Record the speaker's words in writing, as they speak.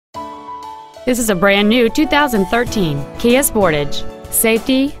This is a brand new 2013 Kia Sportage.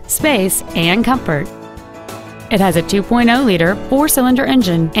 Safety, space, and comfort. It has a 2.0-liter four-cylinder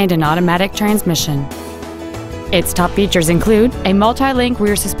engine and an automatic transmission. Its top features include a multi-link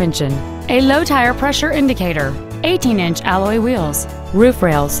rear suspension, a low tire pressure indicator, 18-inch alloy wheels, roof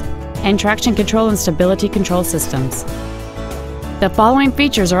rails, and traction control and stability control systems. The following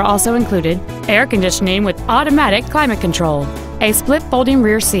features are also included: air conditioning with automatic climate control, a split folding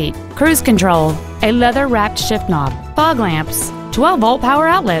rear seat, cruise control, a leather-wrapped shift knob, fog lamps, 12-volt power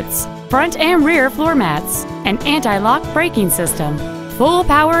outlets, front and rear floor mats, an anti-lock braking system, full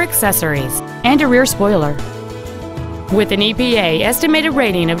power accessories, and a rear spoiler. With an EPA estimated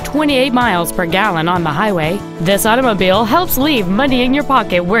rating of 28 miles per gallon on the highway, this automobile helps leave money in your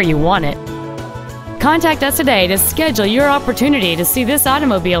pocket where you want it. Contact us today to schedule your opportunity to see this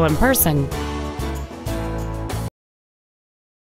automobile in person.